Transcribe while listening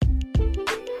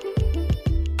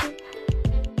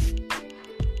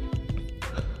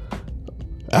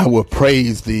I will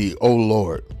praise thee, O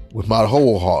Lord, with my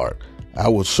whole heart. I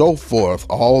will show forth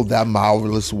all thy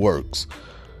marvelous works.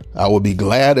 I will be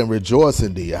glad and rejoice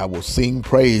in thee. I will sing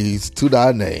praise to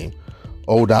thy name,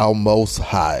 O thou most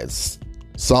high.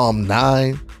 Psalm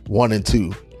 9, 1 and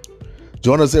 2.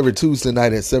 Join us every Tuesday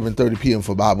night at 7:30 p.m.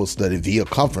 for Bible study via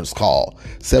conference call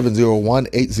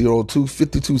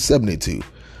 701-802-5272.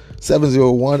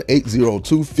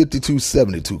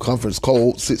 701-802-5272. Conference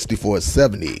code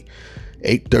 6470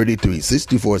 833.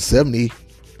 6470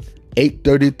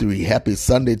 833. Happy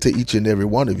Sunday to each and every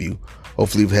one of you.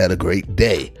 Hopefully you've had a great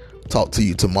day. Talk to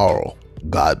you tomorrow.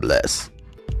 God bless.